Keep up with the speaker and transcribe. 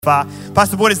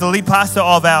Pastor Boyd is the lead pastor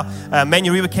of our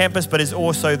Manurewa campus, but is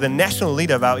also the national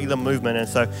leader of our Elam movement. And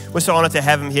so we're so honored to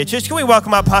have him here. Church, can we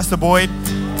welcome up Pastor Boyd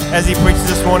as he preaches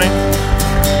this morning?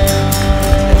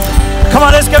 Come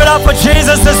on, let's give it up for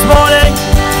Jesus this morning.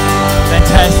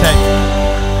 Fantastic.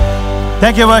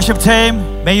 Thank you, worship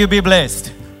team. May you be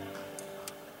blessed.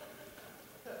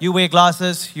 You wear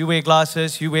glasses, you wear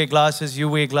glasses, you wear glasses, you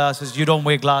wear glasses. You don't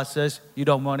wear glasses. You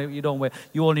don't want it, you don't wear.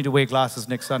 You all need to wear glasses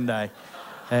next Sunday.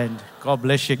 And God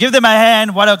bless you. Give them a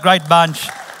hand. What a great bunch.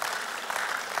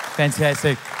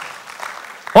 Fantastic.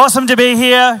 Awesome to be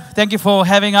here. Thank you for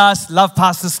having us. Love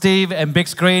Pastor Steve and Big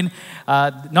Screen.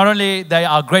 Not only they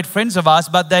are great friends of us,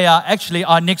 but they are actually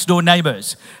our next door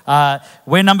neighbors.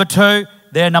 We're number 2,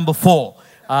 they're number 4.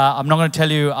 I'm not going to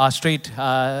tell you our street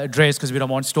address because we don't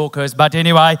want stalkers. But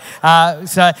anyway,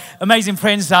 so amazing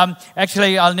friends.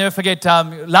 Actually, I'll never forget,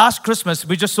 last Christmas,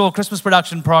 we just saw a Christmas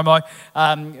production promo.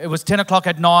 It was 10 o'clock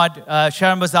at night.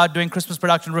 Sharon was out doing Christmas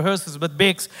production rehearsals with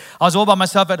Bix. I was all by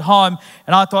myself at home.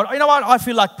 And I thought, you know what? I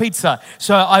feel like pizza.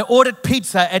 So I ordered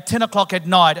pizza at 10 o'clock at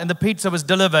night. And the pizza was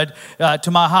delivered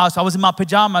to my house. I was in my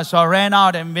pajamas. So I ran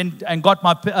out and went and got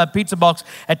my pizza box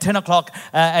at 10 o'clock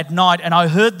at night. And I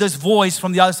heard this voice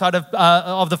from the other side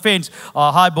of the fence.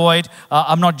 Hi, Boyd.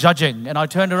 I'm not judging. And I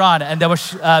turned around and there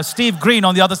was Steve Green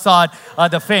on the other side of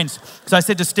the fence. So I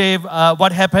said to Steve,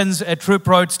 what happens at Troop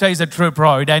Road stays at Troop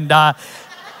Road. And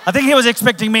I think he was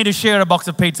expecting me to share a box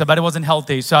of pizza, but it wasn't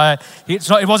healthy. So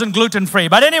it wasn't gluten-free.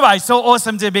 But anyway, so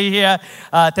awesome to be here.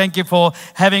 Thank you for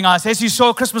having us. As you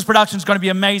saw, Christmas production is going to be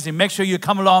amazing. Make sure you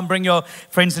come along, bring your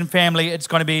friends and family. It's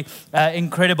going to be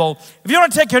incredible. If you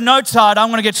want to take your notes out, I'm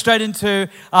going to get straight into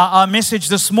our message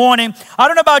this morning. I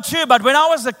don't know about you, but when I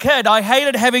was a kid, I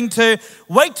hated having to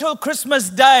wait till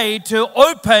Christmas Day to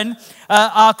open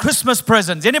our Christmas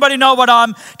presents. Anybody know what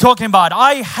I'm talking about?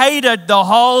 I hated the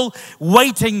whole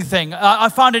waiting thing. I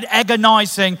found it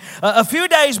agonizing. A few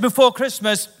days before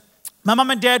Christmas, my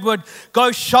mum and dad would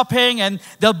go shopping and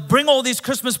they'll bring all these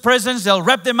Christmas presents, they'll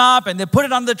wrap them up and they'll put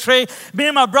it on the tree. Me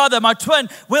and my brother, my twin,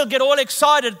 we'll get all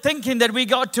excited thinking that we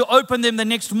got to open them the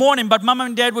next morning. But mum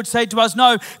and dad would say to us,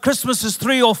 no, Christmas is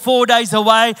 3 or 4 days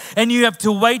away and you have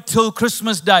to wait till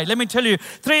Christmas Day. Let me tell you,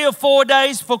 3 or 4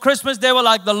 days for Christmas, they were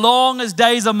like the longest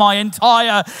days of my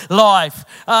entire life.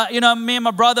 Me and my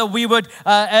brother, we would,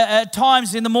 at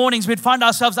times in the mornings, we'd find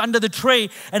ourselves under the tree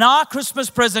and our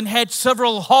Christmas present had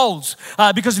several holes.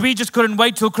 Because we just couldn't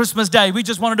wait till Christmas Day. We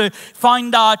just wanted to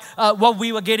find out what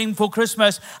we were getting for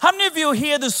Christmas. How many of you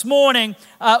here this morning,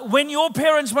 when your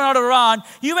parents were not around,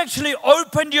 you actually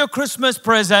opened your Christmas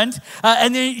present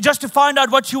and then just to find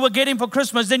out what you were getting for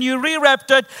Christmas, then you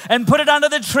rewrapped it and put it under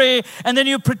the tree and then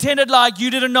you pretended like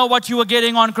you didn't know what you were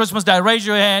getting on Christmas Day? Raise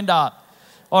your hand up.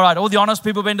 All right, all the honest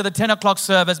people went to the 10 o'clock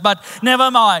service, but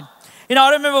never mind.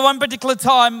 I remember one particular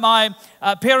time my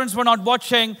parents were not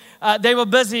watching. They were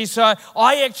busy. So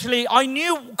I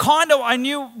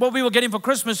knew what we were getting for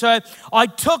Christmas. So I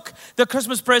took the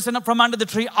Christmas present from under the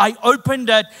tree. I opened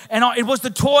it and it was the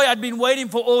toy I'd been waiting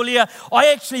for all year.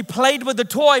 I actually played with the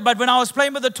toy, but when I was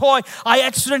playing with the toy, I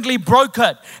accidentally broke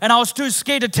it. And I was too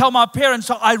scared to tell my parents.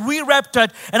 So I rewrapped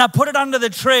it and I put it under the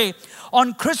tree.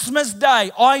 On Christmas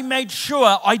Day, I made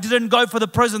sure I didn't go for the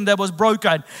present that was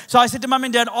broken. So I said to Mum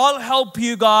and Dad, I'll help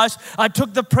you guys. I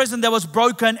took the present that was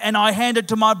broken and I handed it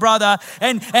to my brother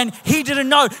and he didn't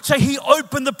know. So he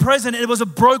opened the present and it was a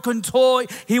broken toy.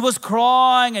 He was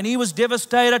crying and he was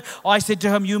devastated. I said to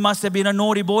him, you must have been a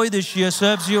naughty boy this year.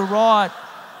 Serves you right.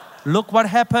 Look what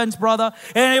happens, brother.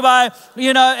 Anyway,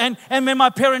 and when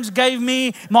my parents gave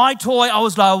me my toy, I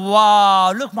was like,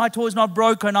 wow, look, my toy's not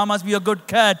broken. I must be a good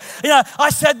kid.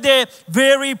 I sat there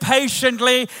very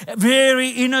patiently, very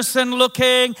innocent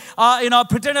looking,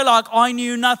 pretending like I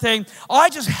knew nothing. I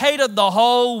just hated the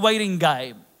whole waiting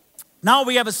game. Now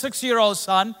we have a 6-year-old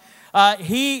son.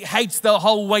 He hates the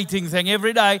whole waiting thing.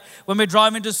 Every day when we're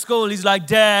driving to school, he's like,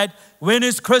 Dad, when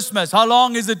is Christmas? How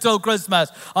long is it till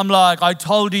Christmas? I'm like, I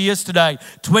told you yesterday,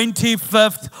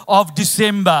 25th of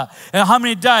December. And how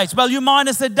many days? Well, you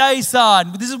minus a day,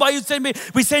 son. This is why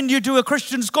we send you to a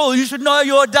Christian school. You should know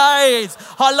your days.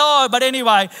 Hello. But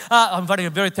anyway, I'm finding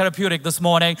it very therapeutic this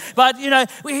morning. But,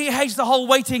 he hates the whole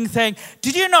waiting thing.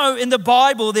 Did you know in the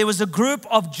Bible there was a group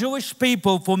of Jewish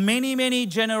people for many, many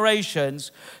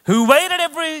generations who waited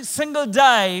every single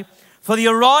day for the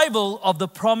arrival of the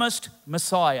promised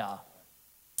Messiah?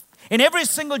 In every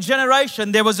single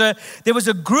generation, there was a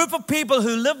group of people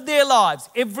who lived their lives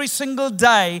every single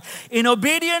day in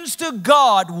obedience to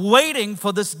God, waiting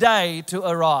for this day to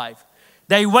arrive.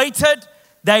 They waited,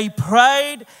 they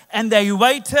prayed, and they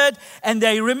waited, and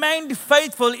they remained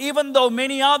faithful even though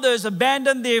many others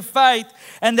abandoned their faith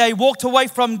and they walked away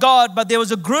from God. But there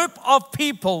was a group of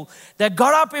people that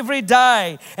got up every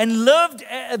day and lived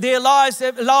their lives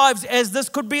as this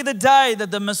could be the day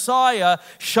that the Messiah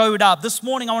showed up. This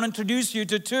morning I want to introduce you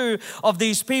to two of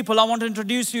these people. I want to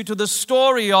introduce you to the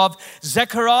story of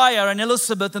Zechariah and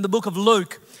Elizabeth in the book of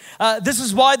Luke. This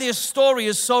is why their story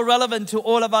is so relevant to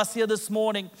all of us here this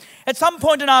morning. At some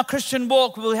point in our Christian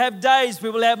walk, we will have days, we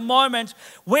will have moments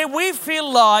where we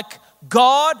feel like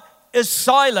God is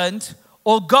silent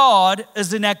or God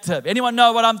is inactive. Anyone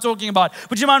know what I'm talking about?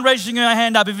 Would you mind raising your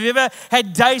hand up? If you've ever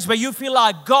had days where you feel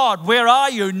like, God, where are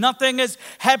you? Nothing is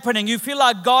happening. You feel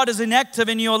like God is inactive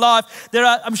in your life.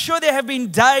 I'm sure there have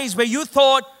been days where you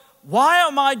thought, why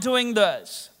am I doing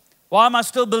this? Why am I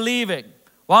still believing?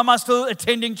 Why am I still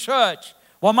attending church?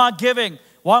 Why am I giving?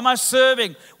 Why am I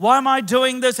serving? Why am I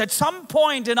doing this? At some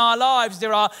point in our lives,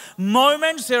 there are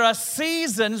moments, there are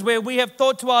seasons where we have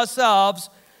thought to ourselves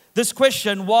this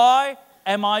question, why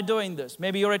am I doing this?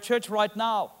 Maybe you're at church right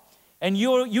now and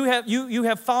you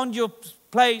have found your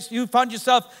place, you found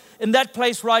yourself in that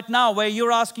place right now where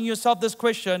you're asking yourself this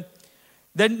question.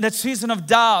 Then that season of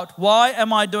doubt, why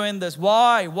am I doing this?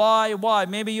 Why?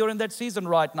 Maybe you're in that season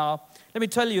right now. Let me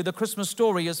tell you, the Christmas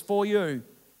story is for you.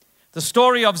 The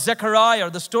story of Zechariah,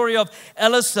 the story of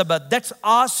Elizabeth, that's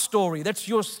our story. That's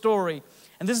your story.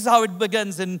 And this is how it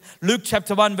begins in Luke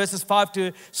chapter 1, verses 5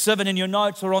 to 7 in your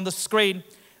notes or on the screen.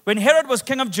 When Herod was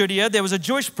king of Judea, there was a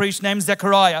Jewish priest named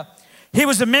Zechariah. He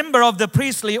was a member of the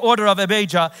priestly order of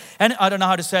Abijah. And I don't know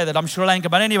how to say that. I'm Sri Lankan,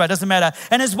 but anyway, it doesn't matter.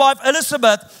 And his wife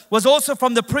Elizabeth was also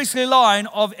from the priestly line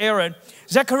of Aaron.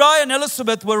 Zechariah and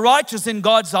Elizabeth were righteous in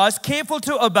God's eyes, careful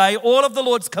to obey all of the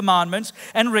Lord's commandments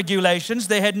and regulations.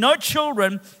 They had no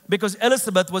children because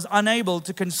Elizabeth was unable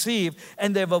to conceive,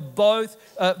 and they were both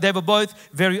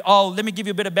very old. Let me give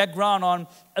you a bit of background on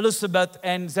Elizabeth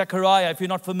and Zechariah if you're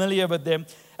not familiar with them.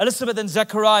 Elizabeth and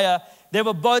Zechariah, they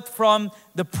were both from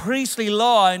the priestly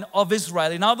line of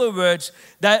Israel. In other words,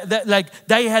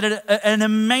 they had an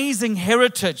amazing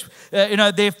heritage.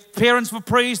 Their parents were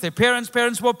priests. Their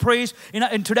parents were priests.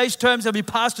 In today's terms, they'll be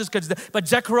pastors' kids. But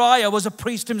Zechariah was a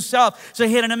priest himself. So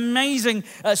he had an amazing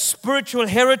spiritual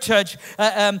heritage.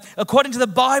 According to the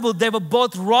Bible, they were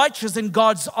both righteous in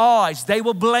God's eyes. They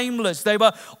were blameless. They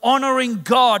were honoring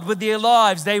God with their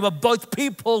lives. They were both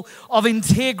people of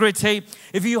integrity.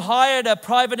 If you hired a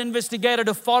private investigator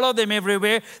to follow them everywhere,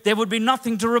 there would be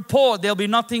nothing to report. There'll be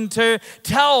nothing to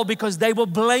tell because they were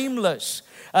blameless.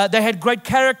 They had great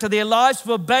character. Their lives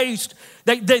were based,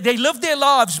 they lived their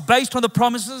lives based on the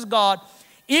promises of God.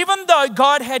 Even though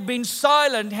God had been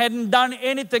silent, hadn't done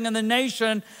anything in the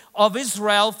nation of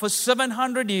Israel for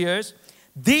 700 years,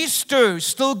 these two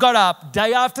still got up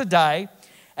day after day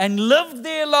and lived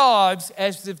their lives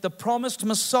as if the promised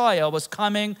Messiah was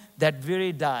coming that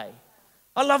very day.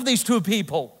 I love these two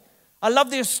people. I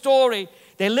love their story.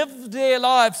 They lived their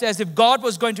lives as if God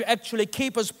was going to actually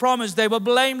keep His promise. They were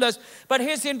blameless. But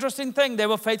here's the interesting thing. They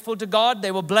were faithful to God.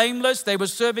 They were blameless. They were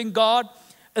serving God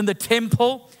in the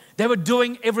temple. They were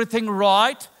doing everything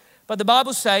right. But the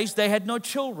Bible says they had no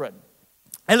children.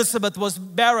 Elizabeth was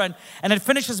barren. And it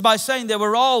finishes by saying they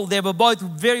were old. They were both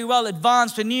very well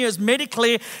advanced in years.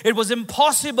 Medically, it was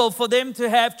impossible for them to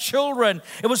have children.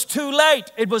 It was too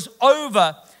late. It was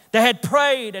over. They had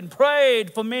prayed and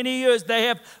prayed for many years. They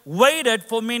have waited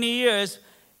for many years.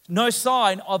 No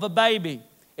sign of a baby.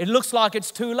 It looks like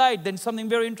it's too late. Then something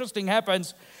very interesting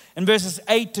happens in verses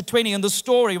 8 to 20 in the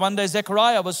story. One day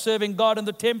Zechariah was serving God in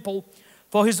the temple.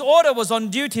 For his order was on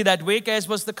duty that week, as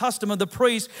was the custom of the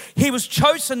priest. He was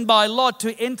chosen by lot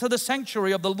to enter the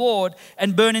sanctuary of the Lord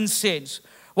and burn incense.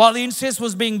 While the incense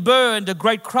was being burned, a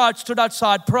great crowd stood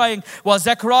outside praying. While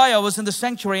Zechariah was in the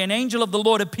sanctuary, an angel of the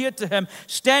Lord appeared to him,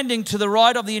 standing to the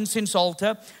right of the incense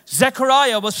altar.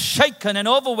 Zechariah was shaken and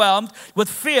overwhelmed with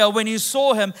fear when he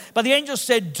saw him. But the angel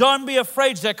said, "Don't be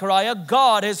afraid, Zechariah.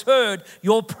 God has heard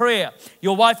your prayer.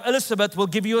 Your wife Elizabeth will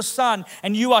give you a son,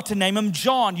 and you are to name him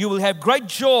John. You will have great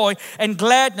joy and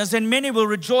gladness, and many will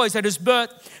rejoice at his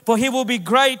birth. For he will be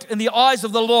great in the eyes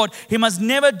of the Lord. He must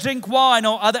never drink wine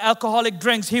or other alcoholic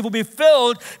drinks. He will be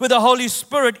filled with the Holy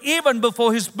Spirit even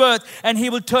before his birth, and he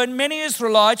will turn many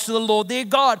Israelites to the Lord their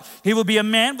God. He will be a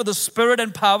man with the spirit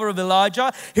and power of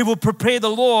Elijah. He will prepare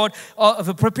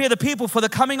the people for the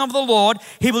coming of the Lord.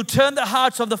 He will turn the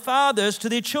hearts of the fathers to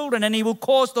their children, and he will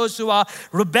cause those who are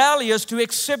rebellious to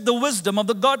accept the wisdom of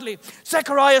the godly."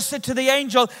 Zechariah said to the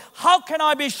angel, "How can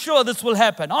I be sure this will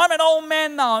happen? I'm an old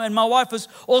man now, and my wife is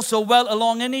also well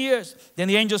along in years." Then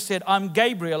the angel said, "I'm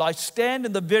Gabriel. I stand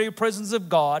in the very presence of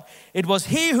God. It was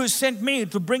He who sent me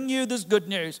to bring you this good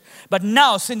news. But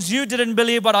now, since you didn't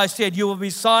believe what I said, you will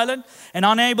be silent and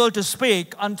unable to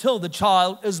speak until the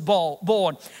child is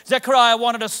born. Zechariah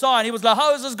wanted a sign. He was like,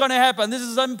 how is this going to happen? This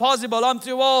is impossible. I'm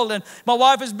too old and my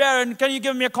wife is barren. Can you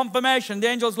give me a confirmation? The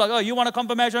angel's like, oh, you want a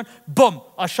confirmation? Boom,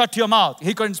 I shut your mouth.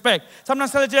 He couldn't speak.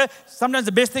 Sometimes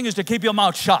the best thing is to keep your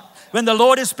mouth shut. When the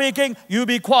Lord is speaking, you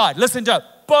be quiet. Listen to it.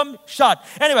 Boom, shut.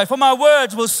 Anyway, for my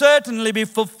words will certainly be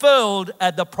fulfilled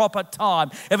at the proper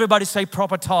time. Everybody say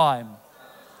proper time.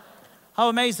 How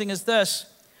amazing is this?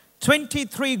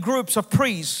 23 groups of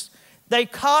priests, they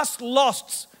cast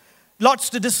lots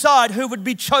to decide who would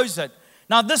be chosen.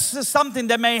 Now, this is something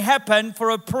that may happen for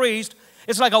a priest.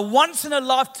 It's like a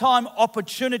once-in-a-lifetime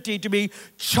opportunity to be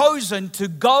chosen to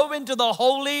go into the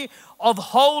Holy of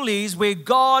Holies where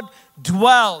God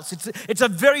dwells. It's a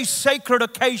very sacred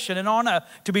occasion and honor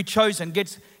to be chosen.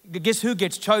 Guess who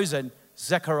gets chosen?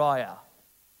 Zechariah.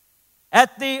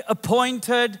 At the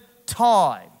appointed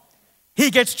time, he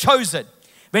gets chosen.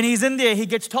 When he's in there, he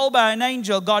gets told by an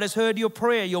angel, God has heard your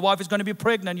prayer. Your wife is going to be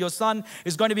pregnant. Your son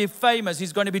is going to be famous.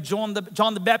 He's going to be John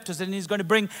the Baptist, and he's going to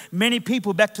bring many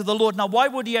people back to the Lord. Now, why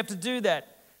would he have to do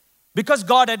that? Because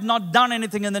God had not done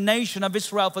anything in the nation of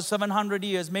Israel for 700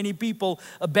 years. Many people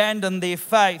abandoned their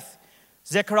faith.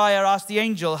 Zechariah asked the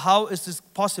angel, how is this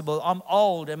possible? I'm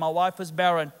old and my wife is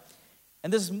barren.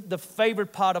 And this is the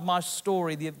favorite part of my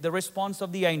story, the response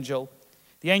of the angel.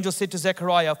 The angel said to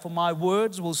Zechariah, for my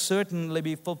words will certainly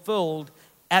be fulfilled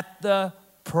at the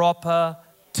proper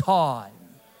time.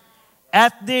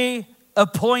 At the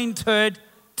appointed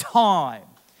time.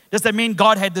 Does that mean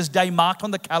God had this day marked on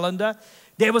the calendar?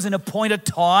 There was an appointed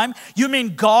time. You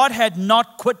mean God had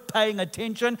not quit paying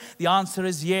attention? The answer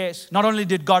is yes. Not only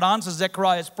did God answer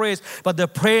Zechariah's prayers, but the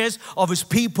prayers of his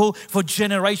people for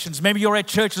generations. Maybe you're at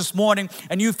church this morning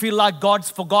and you feel like God's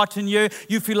forgotten you.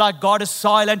 You feel like God is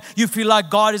silent. You feel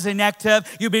like God is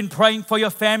inactive. You've been praying for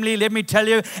your family. Let me tell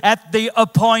you, at the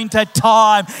appointed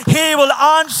time, He will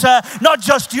answer not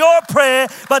just your prayer,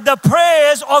 but the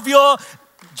prayers of your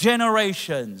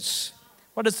generations.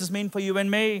 What does this mean for you and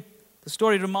me? The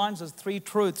story reminds us 3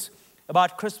 truths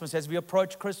about Christmas. As we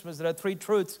approach Christmas, there are 3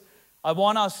 truths I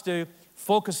want us to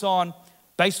focus on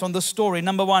based on this story.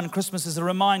 Number 1, Christmas is a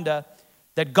reminder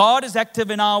that God is active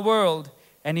in our world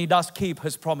and He does keep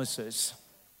His promises.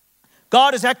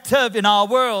 God is active in our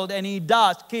world and He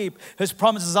does keep His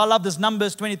promises. I love this,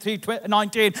 Numbers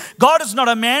 23:19. God is not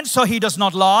a man, so He does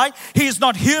not lie. He is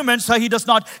not human, so He does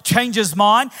not change His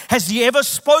mind. Has He ever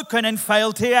spoken and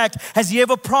failed to act? Has He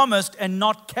ever promised and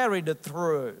not carried it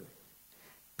through?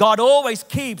 God always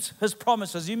keeps His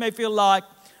promises. You may feel like,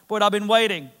 but I've been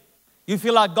waiting. You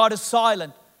feel like God is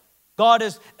silent. God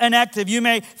is inactive. You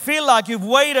may feel like you've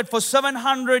waited for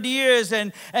 700 years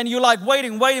and you're like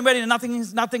waiting, and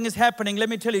nothing is happening. Let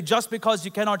me tell you, just because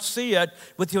you cannot see it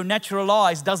with your natural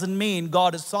eyes doesn't mean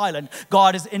God is silent.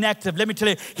 God is inactive. Let me tell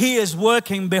you, He is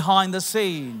working behind the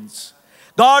scenes.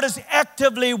 God is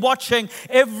actively watching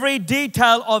every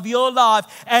detail of your life,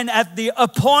 and at the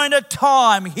appointed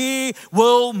time, He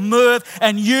will move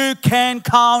and you can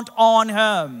count on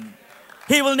Him.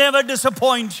 He will never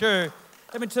disappoint you.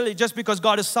 Let me tell you, just because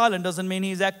God is silent doesn't mean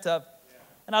He's active.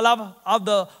 And I love how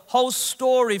the whole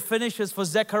story finishes for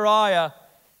Zechariah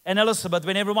and Elizabeth.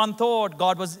 When everyone thought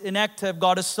God was inactive,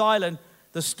 God is silent,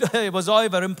 the story was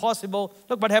over, impossible.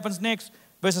 Look what happens next.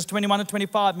 Verses 21 and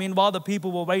 25. Meanwhile, the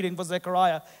people were waiting for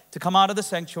Zechariah to come out of the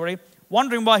sanctuary,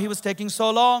 wondering why he was taking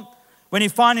so long. When he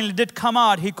finally did come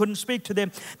out, he couldn't speak to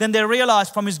them. Then they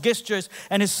realized from his gestures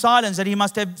and his silence that he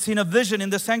must have seen a vision in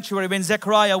the sanctuary. When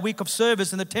Zechariah, a week of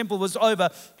service in the temple was over,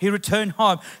 he returned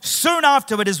home. Soon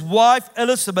afterward, his wife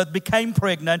Elizabeth became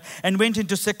pregnant and went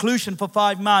into seclusion for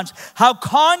 5 months. How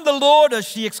kind the Lord is,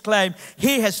 she exclaimed.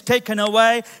 He has taken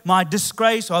away my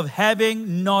disgrace of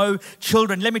having no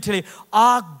children. Let me tell you,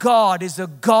 our God is a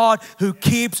God who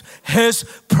keeps His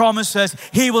promises.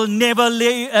 He'll never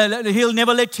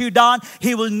let you down.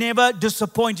 He will never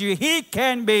disappoint you. He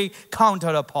can be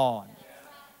counted upon.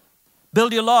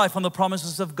 Build your life on the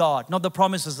promises of God, not the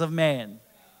promises of man.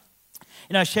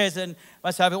 You know, Shaz and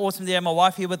myself, awesome to have my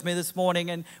wife here with me this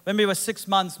morning. And when we were 6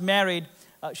 months married,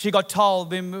 she got told,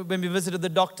 when we visited the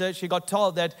doctor, she got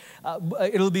told that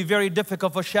it'll be very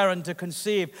difficult for Sharon to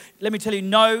conceive. Let me tell you,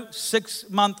 no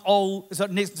 6-month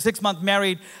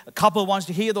married couple wants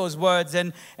to hear those words.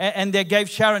 And they gave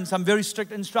Sharon some very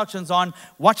strict instructions on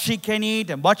what she can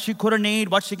eat and what she couldn't eat,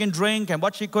 what she can drink and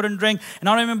what she couldn't drink. And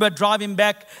I remember driving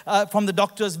back from the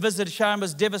doctor's visit, Sharon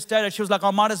was devastated. She was like, I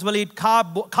might as well eat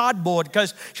cardboard,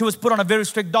 because she was put on a very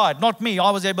strict diet. Not me. I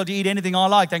was able to eat anything I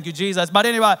like, thank you, Jesus. But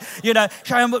anyway, you know,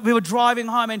 Sharon, we were driving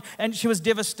home and she was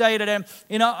devastated. And,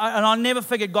 and I'll never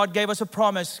forget, God gave us a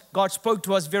promise. God spoke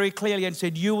to us very clearly and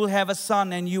said, you will have a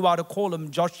son and you are to call him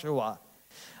Joshua.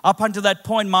 Up until that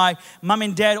point, my mum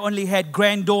and dad only had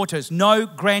granddaughters, no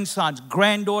grandsons,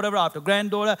 granddaughter after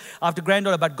granddaughter after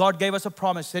granddaughter. But God gave us a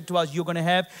promise, said to us, you're going to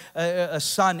have a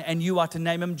son and you are to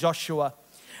name him Joshua.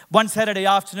 One Saturday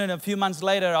afternoon, a few months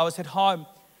later, I was at home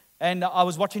and I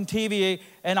was watching TV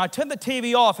and I turned the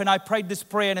TV off and I prayed this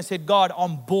prayer and I said, God,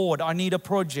 I'm bored. I need a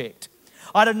project.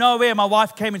 Out of nowhere, my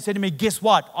wife came and said to me, guess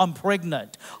what? I'm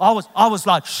pregnant. I was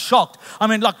like shocked. I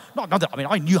mean, like, not that, I mean,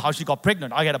 I knew how she got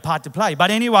pregnant. I had a part to play.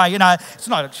 But anyway, it's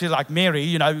not like she's like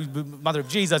Mary, mother of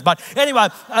Jesus. But anyway,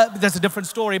 that's a different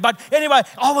story. But anyway,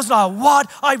 I was like, what?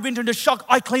 I went into shock.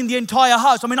 I cleaned the entire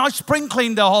house. I mean, I spring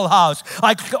cleaned the whole house.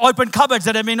 I opened cupboards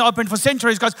that had been open for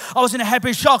centuries because I was in a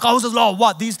happy shock. I was just like,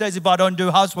 what? These days, if I don't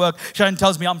do housework, Sharon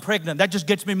tells me I'm pregnant. That just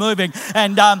gets me moving.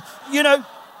 And,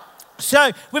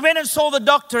 so we went and saw the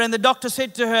doctor, and the doctor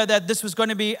said to her that this was going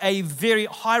to be a very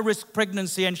high-risk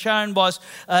pregnancy, and Sharon was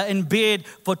in bed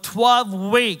for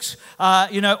 12 weeks.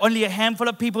 Only a handful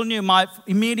of people knew. My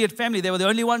immediate family, they were the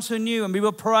only ones who knew, and we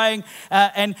were praying,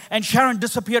 and Sharon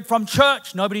disappeared from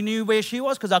church. Nobody knew where she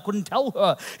was because I couldn't tell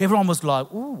her. Everyone was like,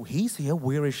 oh, he's here.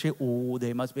 Where is she? Oh,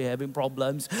 they must be having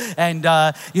problems. And,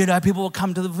 people would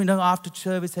come to the window after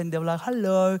service, and they were like,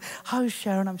 hello, how's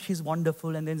Sharon? She's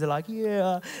wonderful. And then they're like,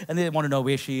 yeah. And they want to know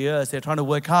where she is. They're trying to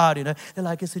work hard, They're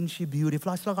like, isn't she beautiful?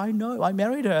 I was like, I know, I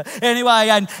married her. Anyway,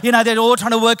 and, they're all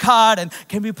trying to work hard and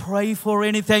can we pray for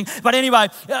anything? But anyway,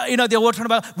 they're all trying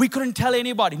to, we couldn't tell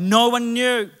anybody. No one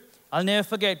knew. I'll never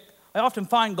forget. I often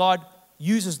find God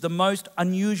uses the most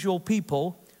unusual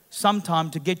people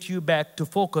sometime to get you back to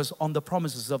focus on the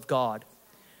promises of God.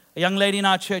 A young lady in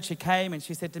our church, she came and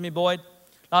she said to me, Boyd,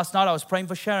 last night I was praying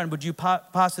for Sharon. Would you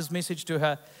pass this message to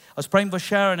her? I was praying for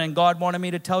Sharon and God wanted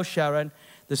me to tell Sharon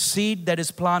the seed that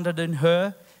is planted in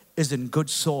her is in good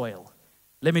soil.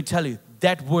 Let me tell you,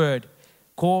 that word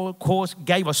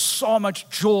gave us so much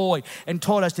joy and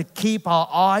told us to keep our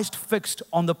eyes fixed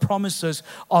on the promises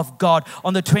of God.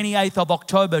 On the 28th of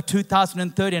October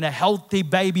 2013, a healthy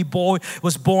baby boy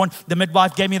was born. The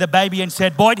midwife gave me the baby and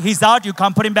said, Boyd, he's out. You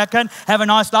can't put him back in. Have a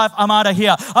nice life. I'm out of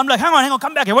here. I'm like, hang on,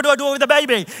 come back here. What do I do with the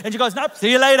baby? And she goes, nope,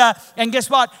 see you later. And guess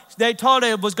what? They told her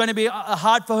it was going to be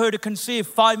hard for her to conceive.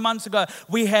 5 months ago,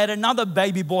 we had another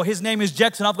baby boy. His name is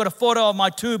Jackson. I've got a photo of my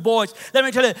 2 boys. Let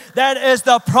me tell you, that is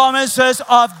the promises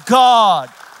of God.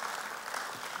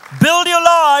 Build your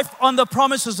life on the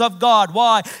promises of God.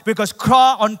 Why? Because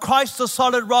on Christ the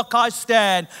solid rock I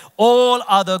stand. All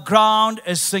other ground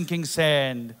is sinking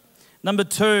sand. Number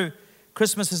 2,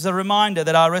 Christmas is a reminder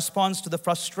that our response to the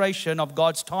frustration of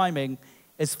God's timing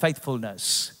is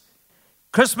faithfulness.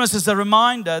 Christmas is a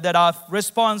reminder that our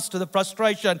response to the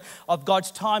frustration of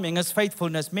God's timing is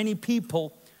faithfulness. Many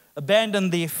people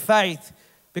abandoned their faith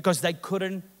because they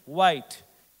couldn't wait.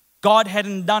 God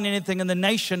hadn't done anything in the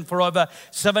nation for over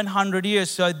 700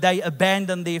 years, so they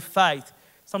abandoned their faith.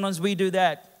 Sometimes we do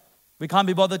that. We can't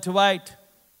be bothered to wait.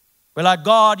 We're like,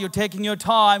 God, you're taking your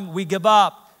time. We give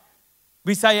up.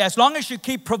 We say, as long as you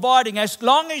keep providing, as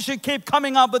long as you keep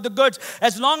coming up with the goods,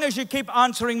 as long as you keep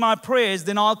answering my prayers,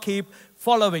 then I'll keep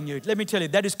following you. Let me tell you,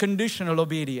 that is conditional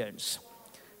obedience.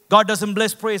 God doesn't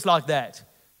bless prayers like that.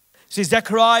 See,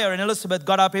 Zechariah and Elizabeth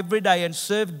got up every day and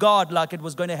served God like it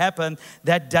was going to happen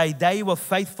that day. They were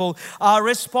faithful. Our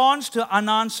response to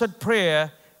unanswered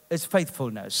prayer is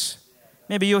faithfulness.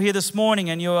 Maybe you're here this morning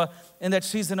and you're in that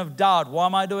season of doubt. Why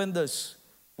am I doing this?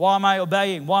 Why am I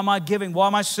obeying? Why am I giving? Why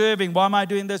am I serving? Why am I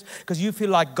doing this? Because you feel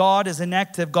like God is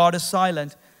inactive, God is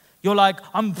silent. You're like,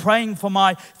 I'm praying for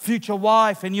my future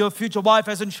wife, and your future wife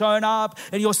hasn't shown up,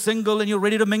 and you're single and you're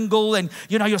ready to mingle, and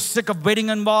you're sick of wedding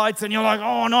invites, and you're like,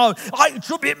 oh no, it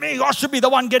should be me. I should be the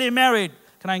one getting married.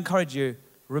 Can I encourage you?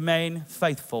 Remain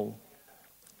faithful.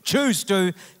 Choose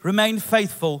to remain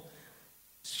faithful.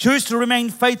 Choose to remain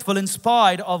faithful in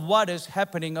spite of what is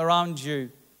happening around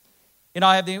you.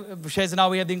 Shez and I,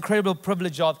 we have the incredible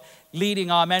privilege of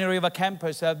leading our Manu River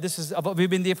campus. We've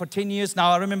been there for 10 years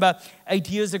now. I remember 8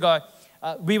 years ago,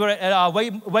 we were at our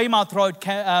Weymouth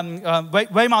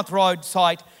Road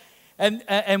site,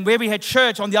 and where we had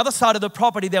church, on the other side of the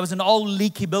property, there was an old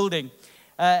leaky building.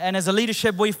 And as a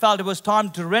leadership, we felt it was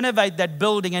time to renovate that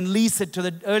building and lease it to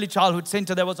the early childhood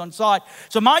center that was on site.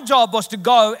 So my job was to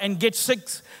go and get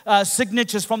 6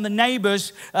 signatures from the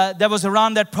neighbors that was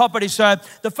around that property. So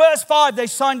the first 5, they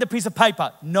signed a piece of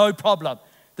paper, no problem.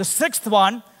 The 6th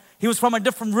one, he was from a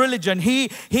different religion.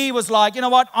 He was like, you know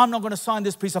what, I'm not going to sign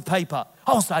this piece of paper.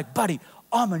 I was like, buddy,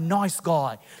 I'm a nice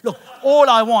guy. Look, all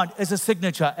I want is a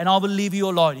signature and I will leave you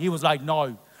alone. He was like,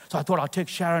 no. So I thought I'd take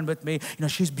Sharon with me.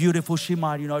 She's beautiful. She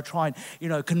might, try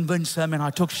and, convince him. And I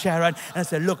took Sharon and I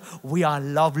said, look, we are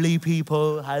lovely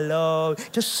people. Hello.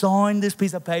 Just sign this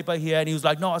piece of paper here. And he was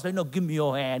like, no. I said, no, give me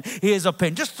your hand. Here's a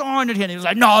pen. Just sign it here. And he was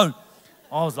like, no.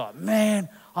 I was like, man,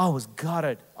 I was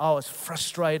gutted. I was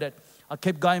frustrated. I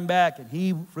kept going back and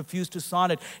he refused to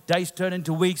sign it. Days turned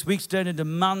into weeks, weeks turned into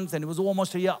months, and it was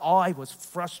almost a year. I was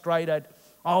frustrated.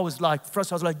 I was like,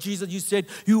 Jesus, you said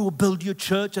you will build your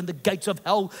church and the gates of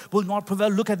hell will not prevail.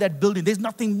 Look at that building. There's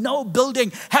no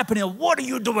building happening. What are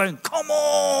you doing? Come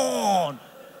on.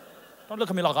 Don't look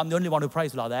at me like I'm the only one who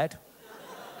prays like that.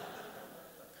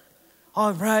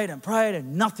 I prayed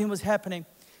and nothing was happening.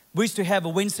 We used to have a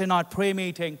Wednesday night prayer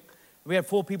meeting. We had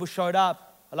 4 people showed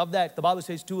up. I love that. The Bible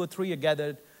says 2 or 3 are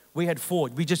gathered. We had 4.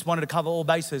 We just wanted to cover all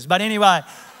bases. But anyway,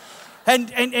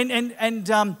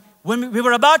 when we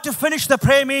were about to finish the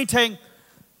prayer meeting,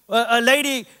 a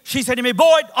lady, she said to me,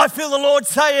 Boyd, I feel the Lord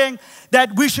saying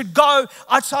that we should go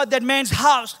outside that man's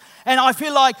house. And I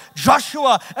feel like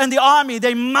Joshua and the army,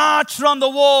 they marched around the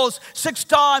walls 6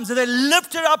 times and they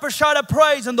lifted up a shout of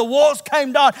praise and the walls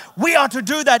came down. We are to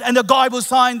do that. And the guy was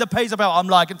signing the pace about. I'm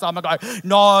like, inside my guy,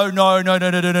 no.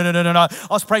 I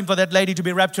was praying for that lady to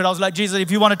be raptured. I was like, Jesus,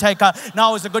 if you want to take her,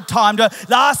 now is a good time. The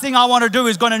last thing I want to do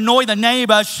is going to annoy the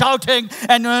neighbor shouting.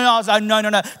 And I was like, no.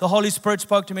 The Holy Spirit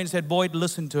spoke to me and said, Boyd,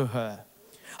 listen to her.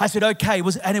 I said, okay,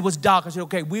 it was dark. I said,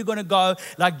 okay, we're going to go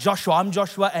like Joshua. I'm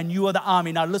Joshua and you are the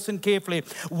army. Now listen carefully.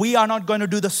 We are not going to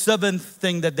do the 7th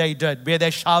thing that they did where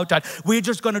they shouted. We're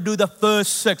just going to do the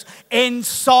first 6 in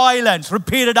silence.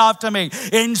 Repeat it after me.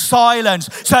 In silence.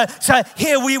 So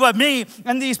here we were, me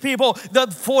and these people, the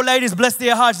 4 ladies, bless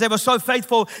their hearts. They were so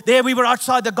faithful. There we were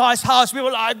outside the guy's house. We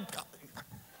were like...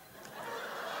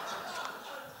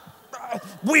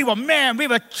 We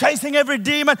were chasing every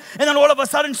demon. And then all of a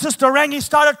sudden, Sister Rangi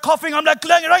started coughing. I'm like,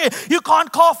 Rangi, you can't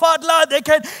cough out loud. They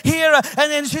can hear her. And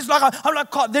then she's like, I'm like,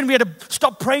 then we had to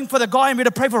stop praying for the guy and we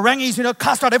had to pray for Rangi's,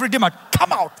 cast out every demon.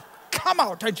 Come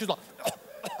out. And she's like,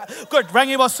 good,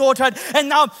 Rangi was sorted. And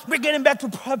now we're getting back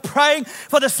to praying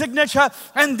for the signature.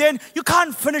 And then you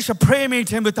can't finish a prayer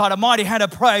meeting without a mighty hand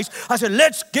of praise. I said,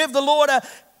 let's give the Lord a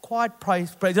quiet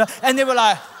praise. And they were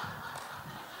like...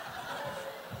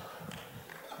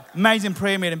 Amazing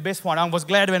prayer meeting, best one. I was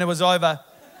glad when it was over.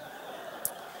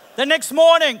 The next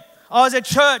morning, I was at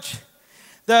church.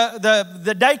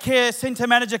 The daycare center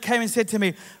manager came and said to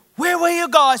me, where were you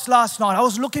guys last night? I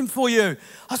was looking for you.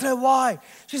 I said, why?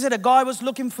 She said, a guy was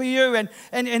looking for you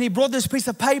and he brought this piece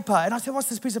of paper. And I said, what's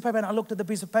this piece of paper? And I looked at the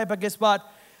piece of paper. Guess what?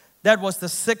 That was the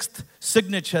 6th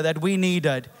signature that we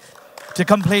needed to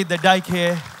complete the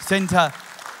daycare center.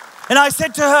 And I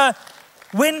said to her,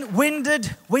 When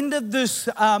did this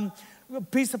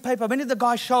piece of paper, when did the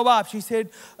guy show up? She said,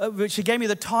 she gave me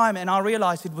the time and I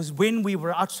realized it was when we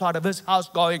were outside of his house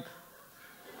going,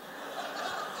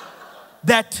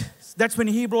 that's when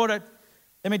he brought it.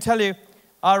 Let me tell you,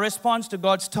 our response to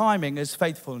God's timing is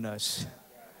faithfulness.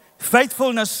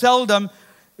 Faithfulness seldom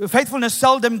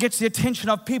gets the attention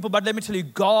of people, but let me tell you,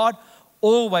 God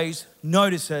always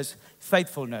notices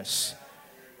faithfulness.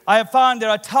 I have found there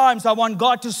are times I want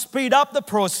God to speed up the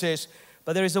process,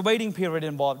 but there is a waiting period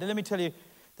involved. And let me tell you,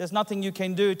 there's nothing you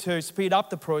can do to speed up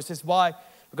the process. Why?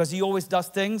 Because He always does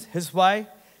things His way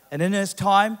and in His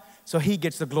time, so He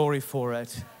gets the glory for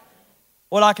it.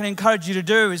 All I can encourage you to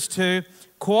do is to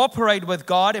cooperate with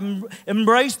God,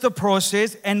 embrace the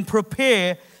process, and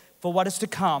prepare for what is to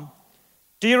come.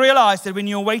 Do you realize that when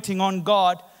you're waiting on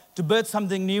God to birth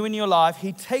something new in your life,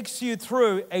 He takes you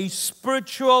through a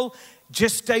spiritual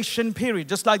gestation period?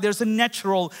 Just like there's a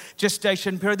natural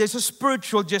gestation period, there's a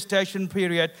spiritual gestation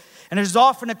period. And it is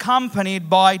often accompanied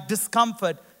by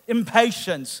discomfort,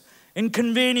 impatience,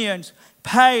 inconvenience,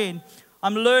 pain.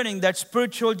 I'm learning that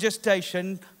spiritual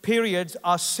gestation periods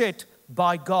are set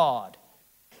by God.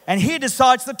 And He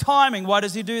decides the timing. Why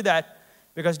does He do that?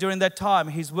 Because during that time,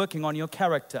 He's working on your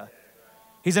character.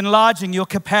 He's enlarging your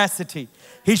capacity.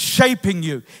 He's shaping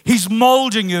you. He's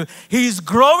molding you. He's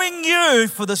growing you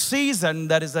for the season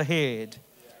that is ahead.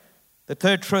 The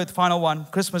third truth, final one,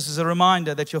 Christmas is a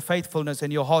reminder that your faithfulness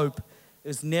and your hope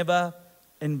is never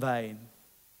in vain.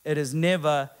 It is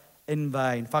never in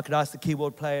vain. If I could ask the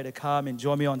keyboard player to come and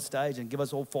join me on stage and give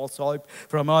us all false hope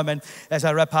for a moment as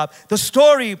I wrap up. The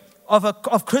story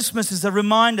of Christmas is a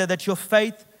reminder that your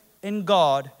faith in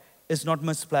God is not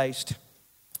misplaced.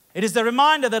 It is the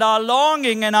reminder that our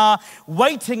longing and our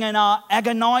waiting and our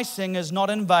agonizing is not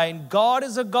in vain. God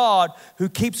is a God who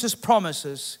keeps His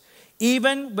promises,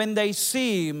 even when they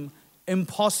seem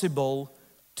impossible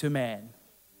to man.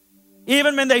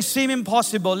 Even when they seem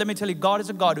impossible, let me tell you, God is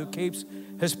a God who keeps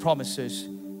His promises.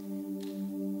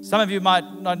 Some of you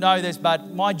might not know this,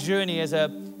 but my journey as a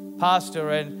pastor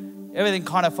and everything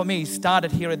kind of for me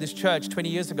started here at this church 20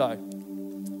 years ago.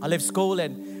 I left school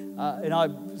and I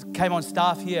came on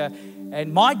staff here.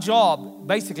 And my job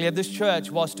basically at this church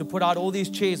was to put out all these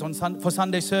chairs for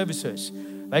Sunday services.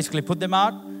 Basically put them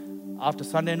out after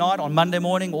Sunday night. On Monday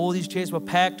morning, all these chairs were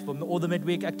packed for all the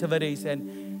midweek activities.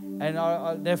 And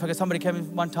I'll never forget, somebody came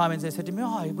in one time and they said to me,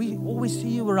 "Oh, we always see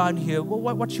you around here.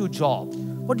 What's your job?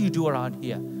 What do you do around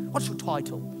here? What's your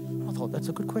title?" And I thought, that's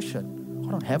a good question.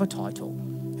 I don't have a title.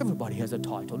 Everybody has a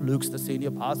title. Luke's the senior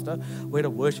pastor. We had a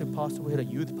worship pastor. We had a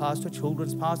youth pastor,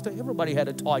 children's pastor. Everybody had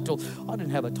a title. I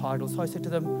didn't have a title. So I said to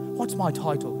them, "What's my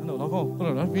title?" And they were like, "Oh, I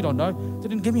don't know. We don't know." They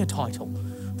didn't give me a title.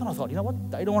 Then I thought, you know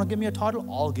what? They don't want to give me a title.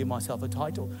 I'll give myself a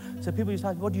title. So people used to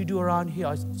ask, "What do you do around here?"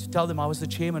 I used to tell them I was the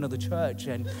chairman of the church.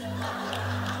 And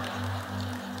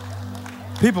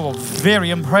people were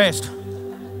very impressed.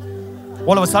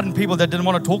 All of a sudden, people that didn't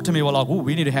want to talk to me were like, "Oh,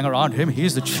 we need to hang around him.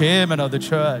 He's the chairman of the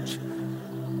church."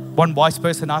 One wise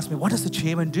person asked me, "What does the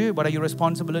chairman do? What are your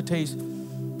responsibilities?"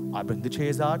 I bring the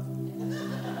chairs out,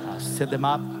 I set them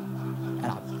up, and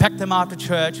I pack them out to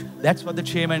church. That's what the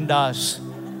chairman does.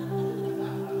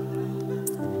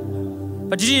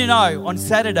 But did you know, on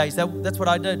Saturdays, that's what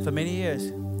I did for many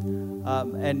years.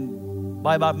 And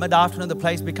by about mid-afternoon, the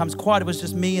place becomes quiet. It was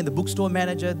just me and the bookstore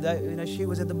manager. She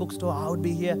was at the bookstore. I would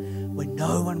be here. When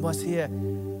no one was here,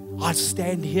 I'd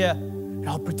stand here and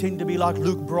I'd pretend to be like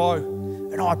Luke Bro.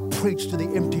 And I'd preach to the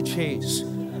empty chairs.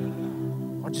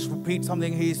 I'd just repeat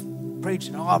something he's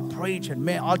preaching. I'd preach. And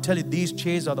man, I'll tell you, these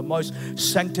chairs are the most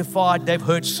sanctified. They've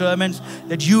heard sermons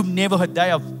that you've never heard.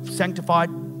 They are sanctified,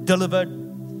 delivered,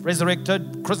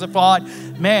 resurrected, crucified.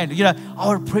 Man, I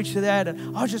would preach to that.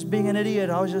 And I was just being an idiot.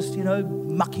 I was just,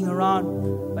 mucking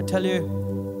around. I tell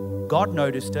you, God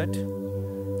noticed it.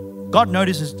 God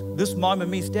notices this moment,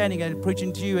 me standing and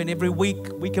preaching to you, and every week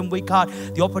in, week out,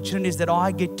 the opportunities that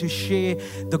I get to share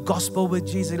the gospel with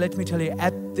Jesus. Let me tell you,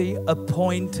 at the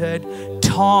appointed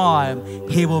time,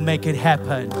 He will make it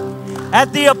happen.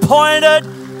 At the appointed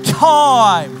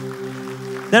time.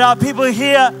 There are people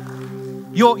here,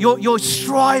 you're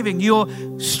striving, you're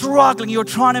struggling, you're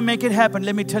trying to make it happen.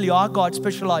 Let me tell you, our God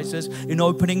specializes in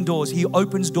opening doors. He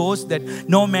opens doors that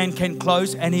no man can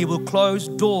close, and He will close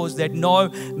doors that no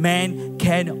man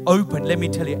can open. Let me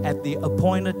tell you, at the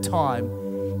appointed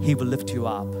time, He will lift you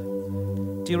up.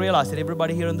 Do you realize that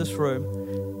everybody here in this room,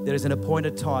 there is an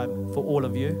appointed time for all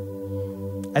of you?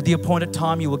 At the appointed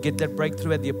time, you will get that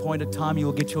breakthrough. At the appointed time, you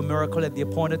will get your miracle. At the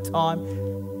appointed time,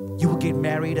 you will get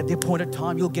married. At the appointed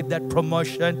time, you'll get that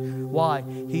promotion. Why?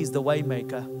 He's the way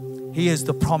maker. He is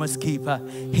the promise keeper.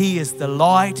 He is the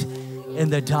light in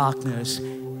the darkness.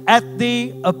 At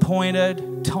the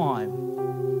appointed time.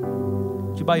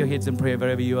 Would you bow your heads in prayer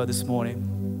wherever you are this morning?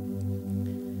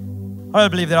 I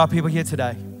don't believe there are people here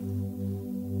today.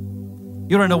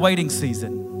 You're in a waiting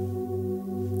season.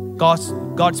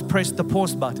 God's pressed the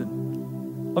pause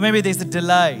button. Or maybe there's a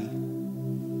delay.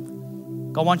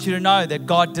 God wants you to know that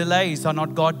God delays are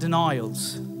not God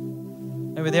denials.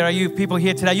 Maybe there are you people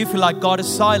here today, you feel like God is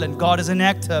silent, God is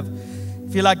inactive. You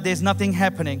feel like there's nothing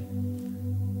happening.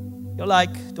 You're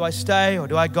like, do I stay or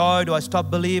do I go? Do I stop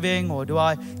believing or do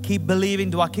I keep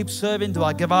believing? Do I keep serving? Do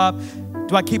I give up?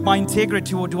 Do I keep my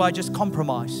integrity or do I just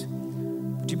compromise?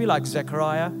 Would you be like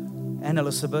Zechariah and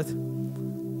Elizabeth?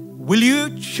 Will you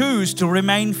choose to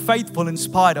remain faithful in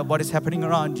spite of what is happening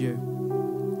around you?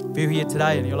 If you're here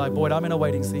today and you're like, "Boy, I'm in a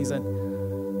waiting season,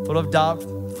 full of doubt,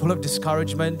 full of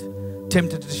discouragement,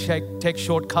 tempted to take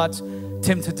shortcuts,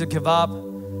 tempted to give up,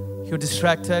 you're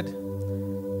distracted."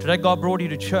 Today, God brought you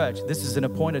to church. This is an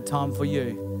appointed time for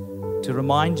you to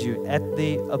remind you at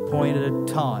the appointed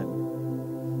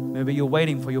time. Maybe you're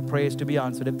waiting for your prayers to be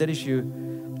answered. If that is you,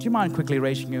 would you mind quickly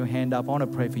raising your hand up? I want to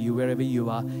pray for you wherever you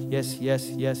are. Yes, yes,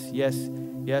 yes, yes,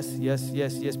 yes, yes,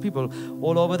 yes, yes. People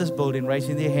all over this building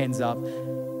raising their hands up.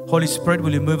 Holy Spirit,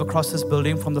 will you move across this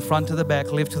building from the front to the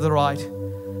back, left to the right?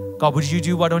 God, would you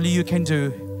do what only you can do?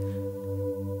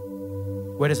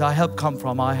 Where does our help come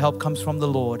from? Our help comes from the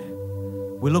Lord.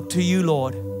 We look to you,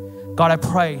 Lord. God, I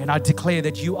pray and I declare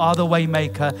that you are the way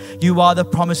maker. You are the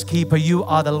promise keeper. You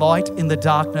are the light in the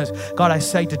darkness. God, I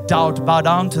say to doubt, bow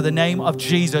down to the name of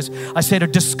Jesus. I say to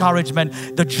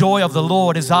discouragement, the joy of the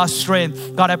Lord is our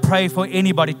strength. God, I pray for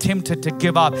anybody tempted to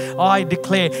give up. I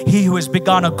declare He who has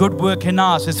begun a good work in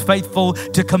us is faithful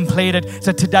to complete it.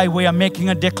 So today we are making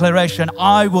a declaration.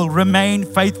 I will remain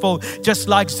faithful, just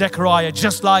like Zechariah,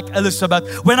 just like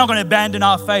Elizabeth. We're not going to abandon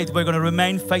our faith. We're going to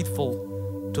remain faithful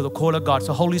to the call of God.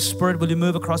 So Holy Spirit, will you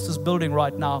move across this building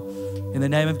right now in the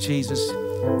name of Jesus?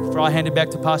 Before I hand it back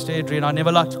to Pastor Adrian, I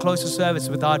never like to close the service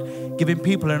without giving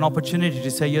people an opportunity to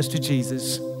say yes to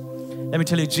Jesus. Let me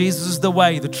tell you, Jesus is the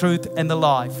way, the truth, and the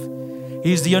life.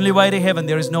 He is the only way to heaven.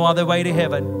 There is no other way to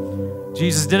heaven.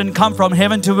 Jesus didn't come from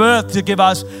heaven to earth to give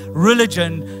us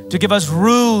religion, to give us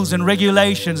rules and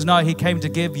regulations. No, He came to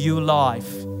give you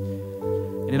life.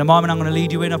 And in a moment, I'm going to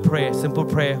lead you in a prayer, simple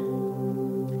prayer.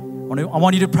 I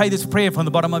want you to pray this prayer from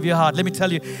the bottom of your heart. Let me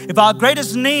tell you, if our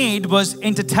greatest need was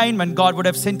entertainment, God would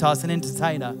have sent us an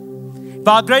entertainer. If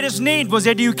our greatest need was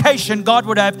education, God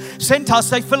would have sent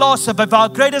us a philosopher. If our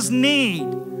greatest need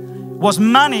was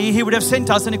money, He would have sent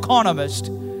us an economist.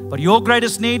 But your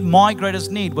greatest need, my greatest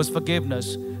need was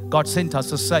forgiveness. God sent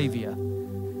us a Savior.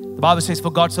 The Bible says,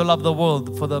 for God so loved the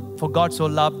world, for God so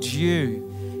loved you.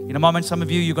 In a moment, some of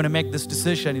you, you're going to make this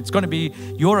decision. It's going to be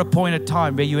your appointed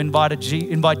time where you invite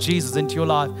Jesus into your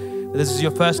life. Whether this is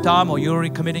your first time or you're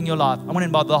recommitting your life. I want to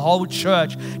invite the whole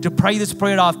church to pray this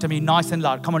prayer after me nice and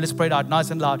loud. Come on, let's pray it out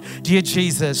nice and loud. Dear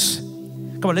Jesus.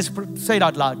 Come on, let's say it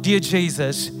out loud. Dear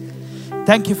Jesus,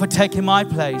 thank you for taking my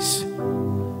place.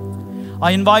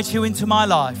 I invite you into my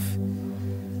life.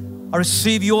 I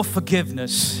receive your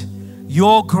forgiveness,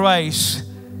 your grace.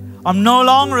 I'm no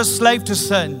longer a slave to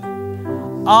sin.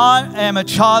 I am a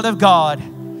child of God.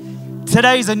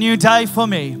 Today is a new day for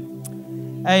me.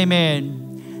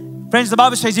 Amen. Friends, the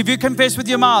Bible says if you confess with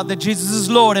your mouth that Jesus is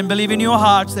Lord and believe in your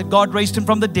hearts that God raised Him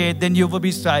from the dead, then you will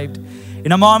be saved.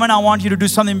 In a moment, I want you to do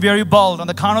something very bold. On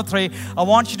the count of 3, I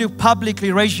want you to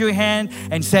publicly raise your hand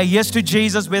and say yes to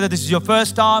Jesus, whether this is your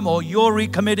first time or you're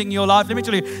recommitting your life. Let me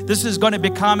tell you, this is going to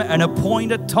become an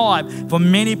appointed time for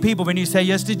many people when you say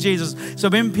yes to Jesus. So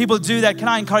when people do that, can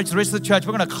I encourage the rest of the church?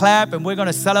 We're going to clap and we're going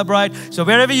to celebrate. So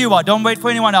wherever you are, don't wait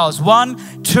for anyone else.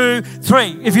 1, 2,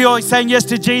 3. If you're saying yes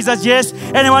to Jesus, yes.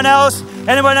 Anyone else?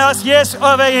 Anyone else? Yes,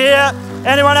 over here.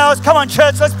 Anyone else? Come on,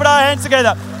 church, let's put our hands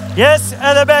together. Yes,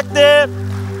 at the back there.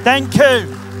 Thank you.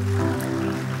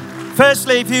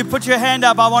 Firstly, if you put your hand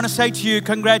up, I want to say to you,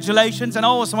 congratulations. And I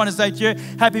also want to say to you,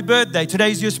 happy birthday.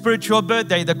 Today is your spiritual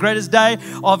birthday, the greatest day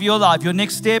of your life. Your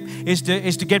next step is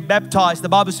to get baptized. The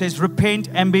Bible says, repent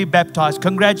and be baptized.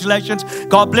 Congratulations.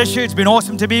 God bless you. It's been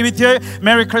awesome to be with you.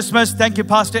 Merry Christmas. Thank you,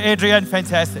 Pastor Adrian.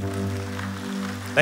 Fantastic.